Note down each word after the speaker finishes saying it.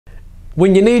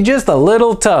when you need just a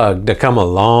little tug to come a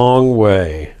long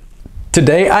way.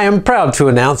 Today I am proud to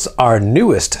announce our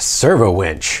newest servo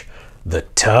winch, the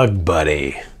Tug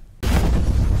Buddy.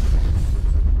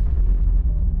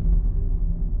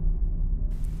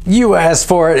 You asked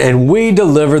for it and we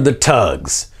delivered the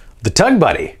tugs. The Tug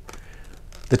Buddy.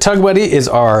 The Tug Buddy is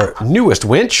our newest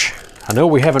winch. I know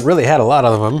we haven't really had a lot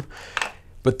of them,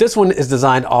 but this one is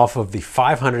designed off of the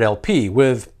 500 LP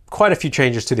with quite a few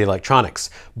changes to the electronics,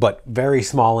 but very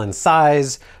small in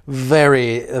size,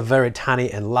 very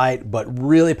tiny and light, but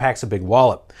really packs a big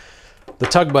wallop. The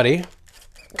Tug Buddy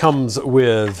comes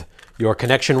with your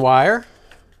connection wire,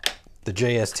 the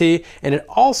JST, and it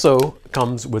also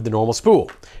comes with the normal spool.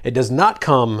 It does not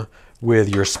come with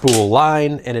your spool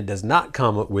line, and it does not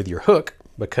come with your hook,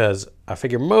 because I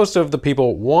figure most of the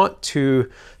people want to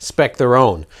spec their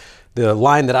own. The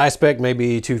line that I spec may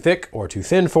be too thick or too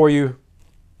thin for you.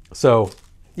 So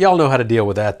y'all know how to deal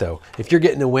with that though. If you're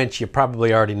getting a winch, you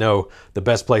probably already know the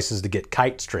best places to get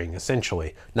kite string,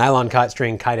 essentially. Nylon kite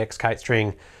string, Kydex kite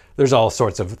string, there's all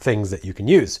sorts of things that you can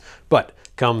use. But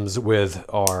comes with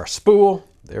our spool,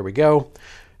 there we go.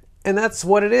 And that's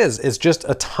what it is. It's just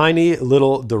a tiny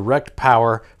little direct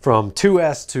power from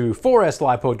 2S to 4S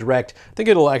LiPo direct. I think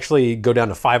it'll actually go down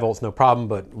to 5 volts, no problem,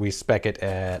 but we spec it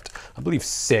at, I believe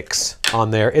 6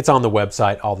 on there. It's on the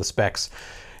website, all the specs.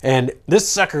 And this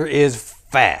sucker is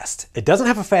fast. It doesn't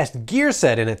have a fast gear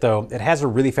set in it though. It has a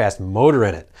really fast motor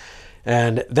in it.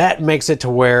 And that makes it to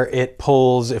where it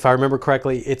pulls, if I remember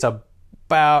correctly, it's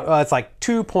about, it's like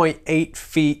 2.8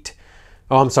 feet.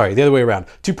 Oh, I'm sorry, the other way around.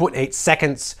 2.8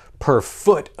 seconds per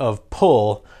foot of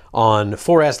pull on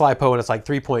 4S LiPo, and it's like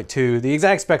 3.2. The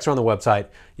exact specs are on the website.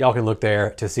 Y'all can look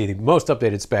there to see the most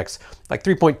updated specs. Like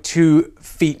 3.2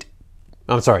 feet,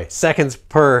 I'm sorry, seconds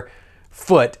per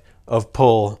foot of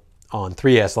pull on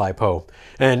 3S LiPo.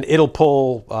 And it'll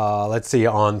pull, let's see,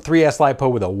 on 3S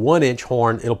LiPo with a 1-inch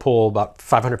horn, it'll pull about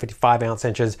 555 ounce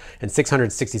inches and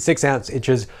 666 ounce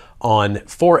inches on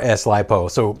 4S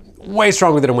LiPo. So way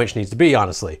stronger than a winch needs to be,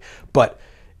 honestly. But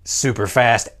super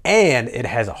fast, and it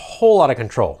has a whole lot of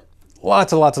control.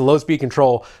 Lots and lots of low speed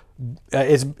control.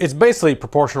 It's basically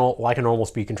proportional like a normal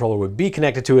speed controller would be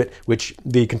connected to it, which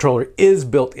the controller is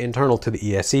built internal to the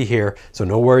ESC here, so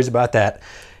no worries about that.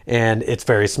 And it's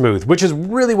very smooth, which is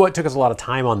really what took us a lot of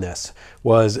time on this,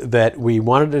 was that we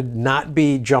wanted to not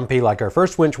be jumpy like our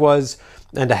first winch was,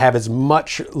 and to have as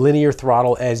much linear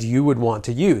throttle as you would want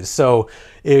to use. So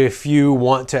if you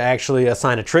want to actually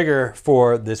assign a trigger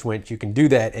for this winch, you can do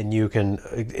that, and you can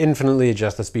infinitely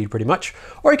adjust the speed pretty much,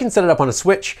 or you can set it up on a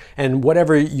switch, and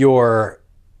whatever your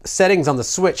settings on the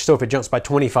switch, so if it jumps by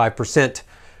 25%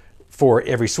 for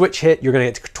every switch hit, you're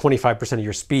gonna get 25% of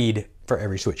your speed for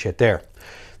every switch hit there.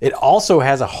 It also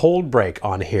has a hold brake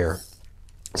on here.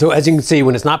 So as you can see,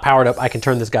 when it's not powered up, I can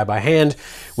turn this guy by hand.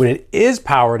 When it is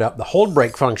powered up, the hold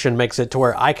brake function makes it to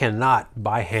where I cannot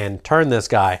by hand turn this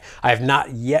guy. I have not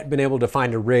yet been able to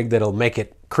find a rig that'll make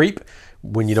it creep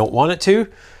when you don't want it to.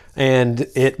 And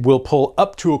it will pull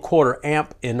up to 1/4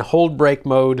 amp in hold brake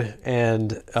mode.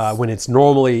 And when it's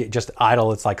normally just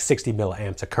idle, it's like 60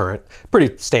 milliamps of current.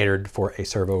 Pretty standard for a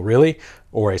servo really,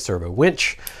 or a servo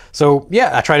winch. So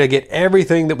yeah, I try to get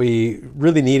everything that we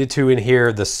really needed to in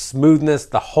here. The smoothness,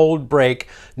 the hold brake,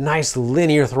 nice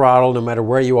linear throttle no matter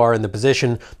where you are in the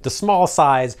position, the small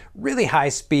size, really high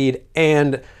speed,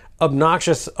 and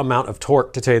obnoxious amount of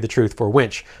torque, to tell you the truth, for a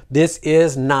winch. This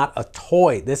is not a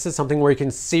toy. This is something where you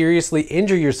can seriously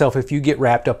injure yourself if you get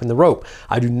wrapped up in the rope.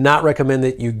 I do not recommend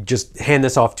that you just hand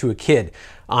this off to a kid.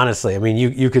 Honestly, I mean,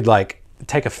 you could like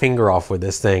take a finger off with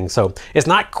this thing. So it's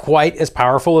not quite as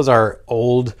powerful as our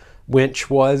old winch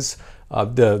was.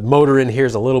 The motor in here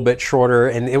is a little bit shorter,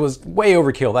 and it was way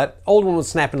overkill. That old one was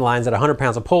snapping lines at 100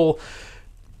 pounds of pull.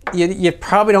 You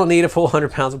probably don't need a full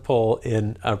 100 pounds of pull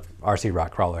in a RC rock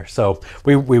crawler. So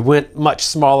we went much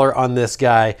smaller on this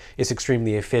guy. It's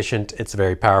extremely efficient. It's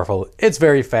very powerful. It's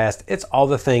very fast. It's all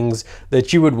the things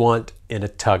that you would want in a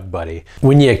Tug Buddy.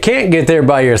 When you can't get there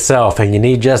by yourself and you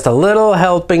need just a little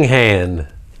helping hand,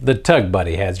 the Tug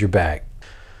Buddy has your back.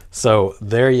 So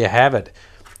there you have it.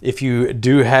 If you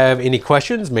do have any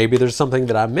questions, maybe there's something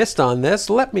that I missed on this,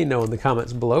 let me know in the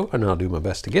comments below and I'll do my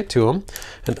best to get to them.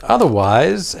 And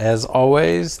otherwise, as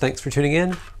always, thanks for tuning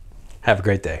in. Have a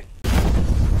great day.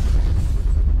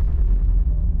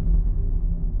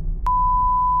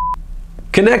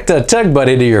 Connect a Tug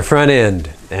Buddy to your front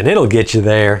end and it'll get you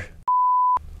there.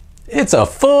 It's a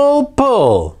full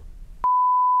pull.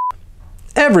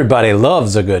 Everybody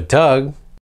loves a good tug.